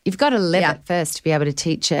 live it. You've got to live it first to be able to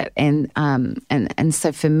teach it. And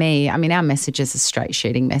so for me, I mean, our messages are straight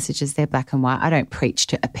shooting messages. They're black and white. I don't preach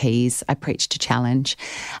to appease. I preach to challenge.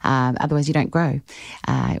 Otherwise, you don't grow.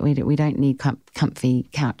 We don't need comfy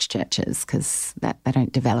couch churches, because they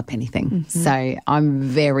don't develop anything. So I'm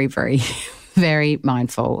very, very, very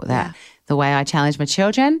mindful that the way I challenge my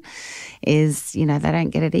children is, they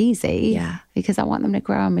don't get it easy, because I want them to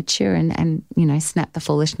grow and mature and snap the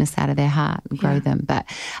foolishness out of their heart and grow them. But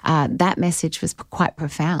that message was quite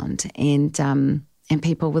profound. And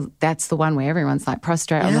people that's the one where everyone's like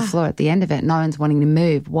prostrate on the floor at the end of it. No one's wanting to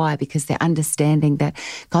move. Why? Because they're understanding that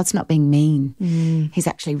God's not being mean. He's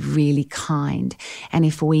actually really kind. And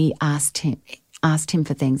if we asked him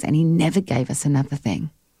for things and he never gave us another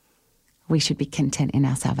thing, we should be content in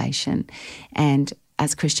our salvation. And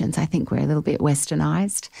as Christians, I think we're a little bit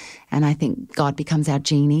westernized, and I think God becomes our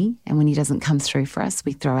genie, and when he doesn't come through for us,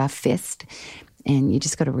 we throw our fist. And you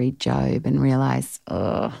just got to read Job and realize,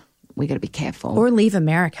 we got to be careful. Or leave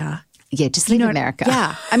America. Yeah, just leave America.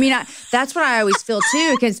 Yeah. I mean, that's what I always feel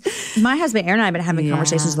too, because my husband Aaron and I have been having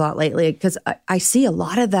conversations a lot lately, because I see a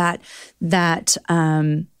lot of that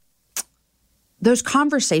those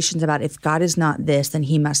conversations about if God is not this, then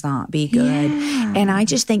he must not be good. Yeah. And I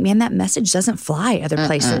just think, man, that message doesn't fly other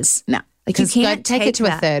places. No. Like you can't take it to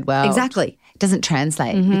a third world. Exactly. It doesn't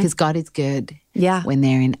translate because God is good when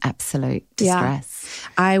they're in absolute distress.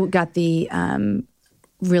 Yeah. I got the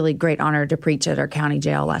really great honor to preach at our county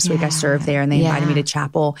jail last week. I served there, and they invited me to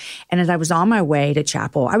chapel. And as I was on my way to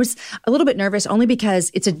chapel, I was a little bit nervous, only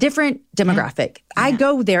because it's a different demographic. I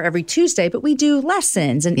go there every Tuesday, but we do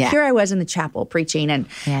lessons. And here I was in the chapel preaching, and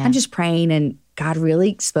I'm just praying, and God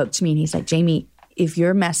really spoke to me. And he's like, Jamie, if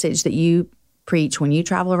your message that you preach when you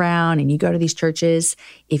travel around and you go to these churches,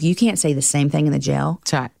 if you can't say the same thing in the jail,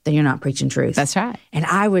 then you're not preaching truth. That's right. And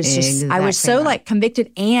I was I was so like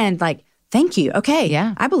convicted and like, thank you. Okay.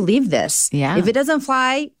 I believe this. Yeah. If it doesn't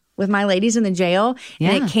fly with my ladies in the jail,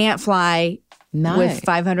 and it can't fly with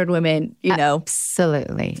 500 women,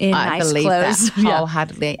 Absolutely. In I nice believe clothes. that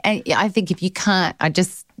wholeheartedly. And I think if you can't, I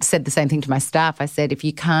just said the same thing to my staff. I said, if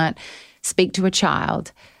you can't speak to a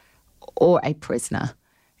child or a prisoner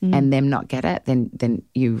and them not get it, then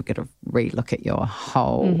you've got to relook at your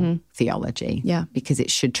whole theology. Yeah. Because it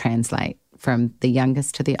should translate from the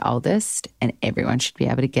youngest to the oldest, and everyone should be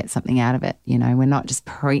able to get something out of it. We're not just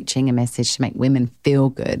preaching a message to make women feel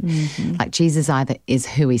good. Like Jesus either is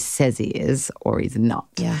who he says he is or he's not.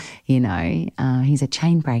 Yeah. He's a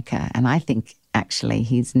chain breaker. And I think actually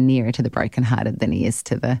he's nearer to the brokenhearted than he is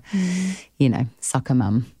to the, soccer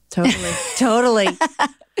mum. Totally.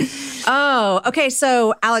 Oh, okay.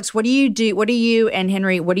 So, Alex, what do you do? What do you and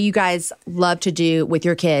Henry, what do you guys love to do with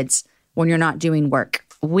your kids when you're not doing work?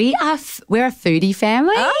 We're a foodie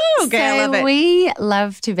family. Oh, okay. I love it. We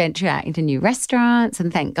love to venture out into new restaurants,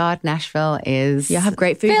 and thank God Nashville is have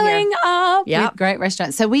great food filling here. up with great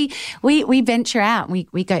restaurants. So we venture out, and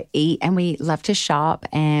we go eat, and we love to shop,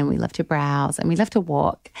 and we love to browse, and we love to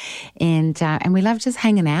walk, and we love just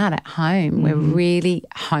hanging out at home. We're really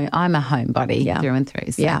home. I'm a homebody through and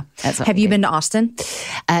through. So that's what Have you been to Austin?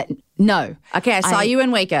 No. Okay, I saw you in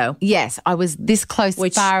Waco. Yes, I was this close,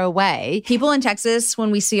 far away. People in Texas, when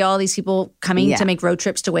we see all these people coming to make road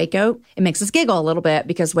trips to Waco, it makes us giggle a little bit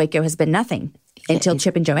because Waco has been nothing until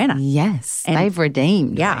Chip and Joanna. Yes, and they've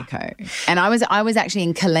redeemed Waco. And I was actually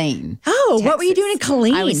in Killeen. Oh, Texas. What were you doing in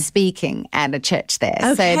Killeen? I was speaking at a church there. Okay.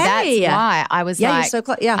 So that's why I was you're so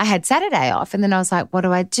close. I had Saturday off, and then I was like, what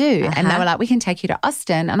do I do? And they were like, we can take you to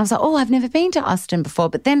Austin. And I was like, oh, I've never been to Austin before.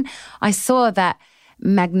 But then I saw that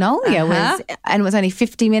Magnolia it was only a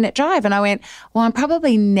 50-minute drive, and I went, well, I'm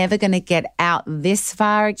probably never going to get out this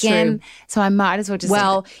far again. True. So I might as well just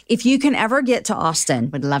if you can ever get to Austin,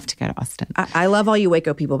 would love to go to Austin. I love all you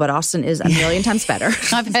Waco people, but Austin is a million times better.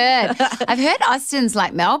 I've heard Austin's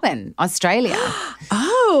like Melbourne, Australia.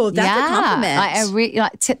 Oh, that's a compliment. I really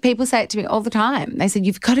people say it to me all the time. They said,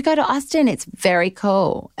 you've got to go to Austin, it's very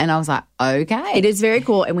cool. And I was like, okay, it is very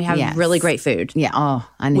cool, and we have really great food.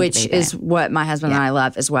 I need which to be there. is what my husband and I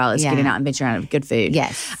love as well, is getting out and venturing out with good food.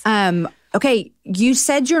 Yes. Okay, you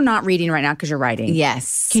said you're not reading right now because you're writing.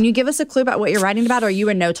 Yes. Can you give us a clue about what you're writing about, or are you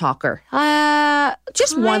a no talker?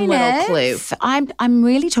 Just one little clue. I'm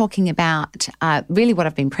really talking about really what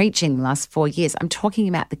I've been preaching the last 4 years. I'm talking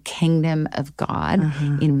about the kingdom of God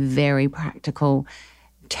in very practical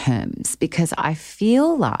terms, because I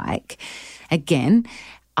feel like, again,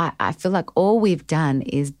 I feel like all we've done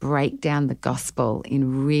is break down the gospel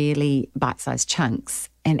in really bite-sized chunks.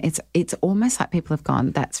 And it's almost like people have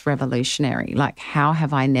gone, that's revolutionary. Like, how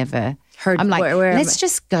have I never heard? I'm like, let's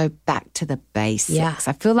just go back to the basics. Yeah.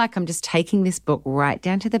 I feel like I'm just taking this book right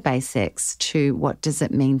down to the basics, to what does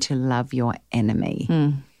it mean to love your enemy?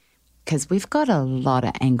 Because we've got a lot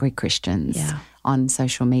of angry Christians on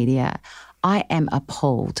social media. I am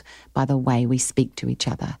appalled by the way we speak to each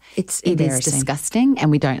other. It is disgusting,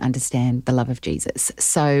 and we don't understand the love of Jesus.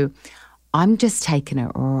 So I'm just taking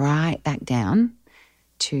it right back down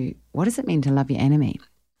to, what does it mean to love your enemy?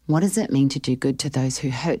 What does it mean to do good to those who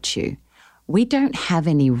hurt you? We don't have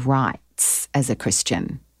any rights as a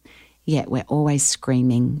Christian, yet we're always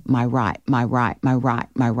screaming, my right, my right, my right,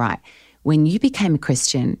 my right. When you became a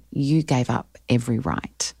Christian, you gave up every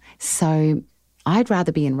right. So I'd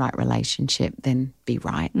rather be in right relationship than be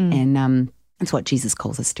right. And that's what Jesus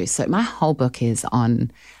calls us to. So my whole book is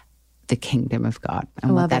on the kingdom of God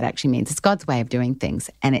and what that actually means. It's God's way of doing things.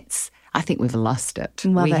 And I think we've lost it.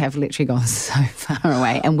 We have literally gone so far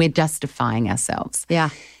away, and we're justifying ourselves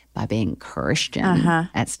by being Christian.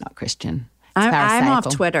 That's not Christian. I'm off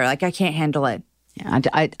Twitter. Like, I can't handle it. Yeah,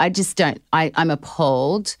 I just don't. I'm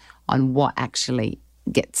appalled on what actually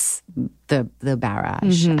gets the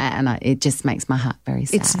barrage, and it just makes my heart very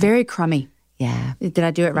sad. It's very crummy. Yeah. Did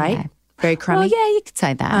I do it right? Yeah. Very crummy? Well, yeah, you could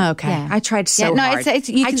say that. Oh, okay. Yeah. I tried so hard.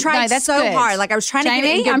 I tried that's so good. hard. Like, I was trying to get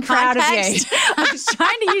it in good I'm proud context. of you. I was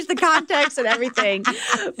trying to use the context and everything.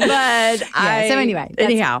 But so anyway.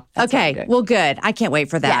 Anyhow. Okay. Good. Well, good. I can't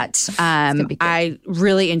wait for that. Yeah. I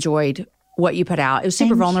really enjoyed what you put out. It was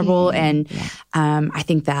super vulnerable. And I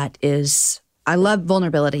think that is... I love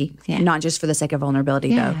vulnerability, not just for the sake of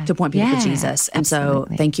vulnerability, though, to point people to Jesus. And so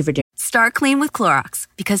thank you for doing it. Start clean with Clorox,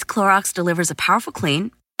 because Clorox delivers a powerful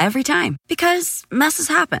clean every time. Because messes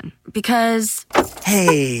happen. Because...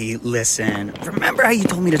 Hey, listen. Remember how you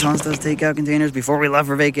told me to toss those takeout containers before we left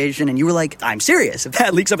for vacation? And you were like, I'm serious. If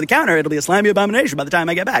that leaks over the counter, it'll be a slimy abomination by the time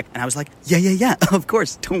I get back. And I was like, yeah, of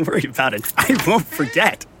course. Don't worry about it. I won't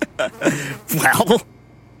forget. Well...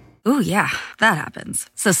 Ooh, yeah, that happens.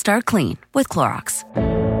 So start clean with Clorox.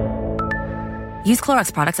 Use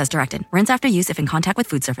Clorox products as directed. Rinse after use if in contact with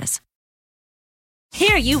food surface.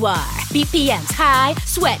 Here you are, BPMs high,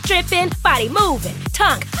 sweat dripping, body moving,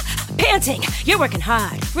 tongue panting. You're working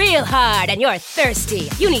hard, real hard, and you're thirsty.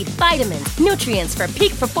 You need vitamins, nutrients for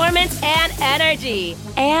peak performance and energy.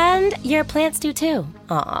 And your plants do too.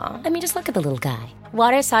 Aw, I mean, just look at the little guy.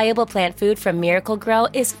 Water-soluble plant food from Miracle Grow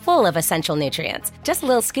is full of essential nutrients. Just a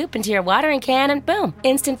little scoop into your watering can and boom,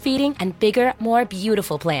 instant feeding and bigger, more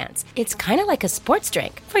beautiful plants. It's kind of like a sports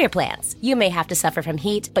drink for your plants. You may have to suffer from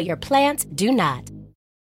heat, but your plants do not.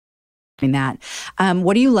 that.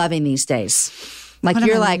 What are you loving these days? Like What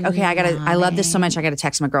you're am I like, okay, I love this so much. I got to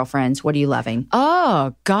text my girlfriends. What are you loving?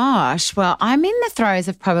 Oh, gosh. Well, I'm in the throes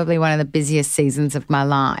of probably one of the busiest seasons of my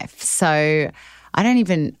life. So I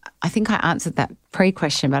think I answered that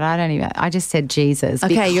pre-question, but I just said Jesus.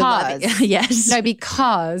 Okay, you're loving yes. No,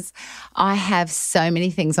 because I have so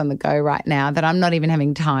many things on the go right now that I'm not even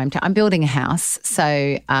having time to. I'm building a house.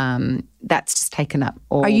 So that's just taken up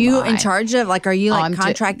all Are you in charge of, are you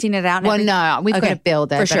contracting it out? And well, everything? no, we've got to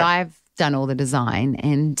build it, for sure. but I've done all the design.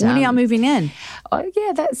 And when are y'all moving in? Oh,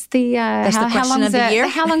 yeah, that's the question of the year.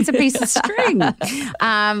 How long's a piece of string?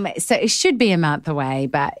 So it should be a month away,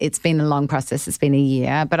 but it's been a long process. It's been a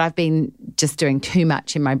year, but I've been just doing too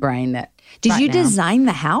much in my brain. Did you design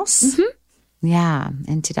the house? Mm-hmm. Yeah,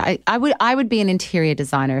 and I would be an interior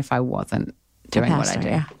designer if I wasn't doing what I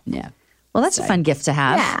do. Yeah. Well, that's a fun gift to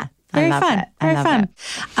have. Yeah, very I love fun. it. I love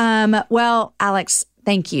it. Well, Alex,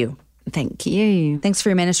 thank you. Thank you. Thanks for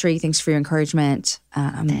your ministry. Thanks for your encouragement.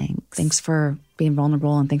 Thanks for being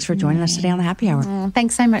vulnerable, and thanks for joining us today on the Happy Hour.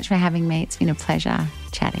 Thanks so much for having me. It's been a pleasure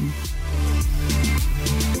chatting.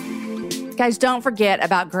 Guys, don't forget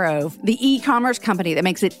about Grove, the e-commerce company that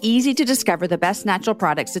makes it easy to discover the best natural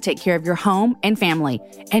products to take care of your home and family,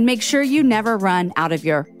 and make sure you never run out of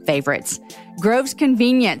your favorites. Grove's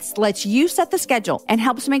convenience lets you set the schedule and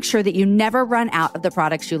helps make sure that you never run out of the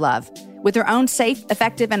products you love. With their own safe,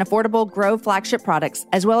 effective, and affordable Grove flagship products,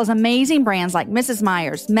 as well as amazing brands like Mrs.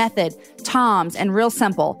 Meyer's, Method, Tom's, and Real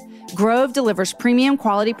Simple, Grove delivers premium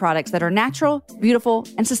quality products that are natural, beautiful,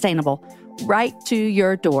 and sustainable right to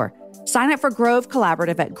your door. Sign up for Grove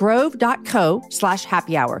Collaborative at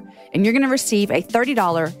grove.co/happy hour, and you're going to receive a $30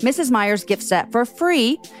 Mrs. Meyer's gift set for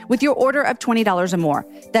free with your order of $20 or more.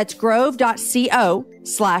 That's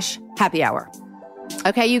grove.co/happy hour.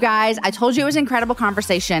 Okay, you guys, I told you it was an incredible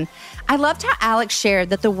conversation. I loved how Alex shared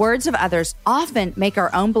that the words of others often make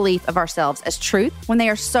our own belief of ourselves as truth when they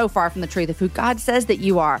are so far from the truth of who God says that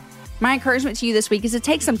you are. My encouragement to you this week is to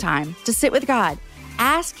take some time to sit with God.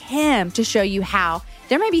 Ask Him to show you how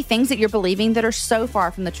there may be things that you're believing that are so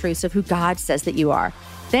far from the truths of who God says that you are.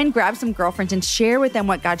 Then grab some girlfriends and share with them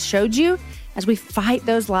what God showed you as we fight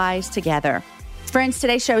those lies together. Friends,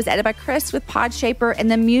 today's show is edited by Chris with Podshaper,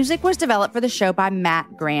 and the music was developed for the show by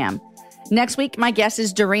Matt Graham. Next week, my guest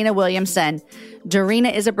is Dorena Williamson. Dorena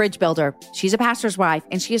is a bridge builder. She's a pastor's wife,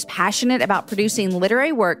 and she is passionate about producing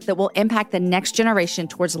literary work that will impact the next generation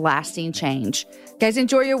towards lasting change. Guys,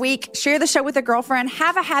 enjoy your week. Share the show with a girlfriend.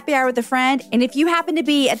 Have a happy hour with a friend. And if you happen to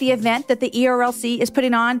be at the event that the ERLC is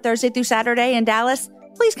putting on Thursday through Saturday in Dallas,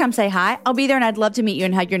 please come say hi. I'll be there, and I'd love to meet you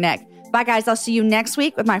and hug your neck. Bye, guys. I'll see you next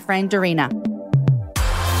week with my friend Dorena.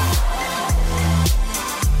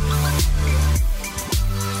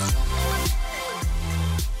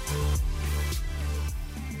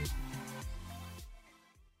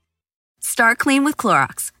 Start clean with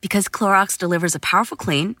Clorox, because Clorox delivers a powerful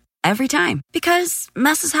clean every time. Because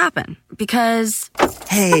messes happen. Because...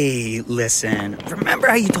 Hey, listen. Remember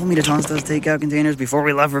how you told me to toss those takeout containers before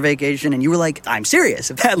we left for vacation? And you were like, I'm serious.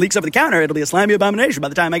 If that leaks over the counter, it'll be a slimy abomination by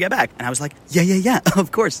the time I get back. And I was like, yeah,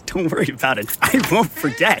 of course. Don't worry about it. I won't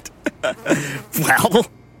forget. Well...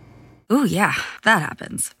 Ooh, yeah, that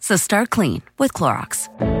happens. So start clean with Clorox.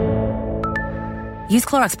 Use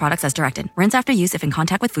Clorox products as directed. Rinse after use if in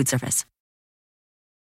contact with food surface.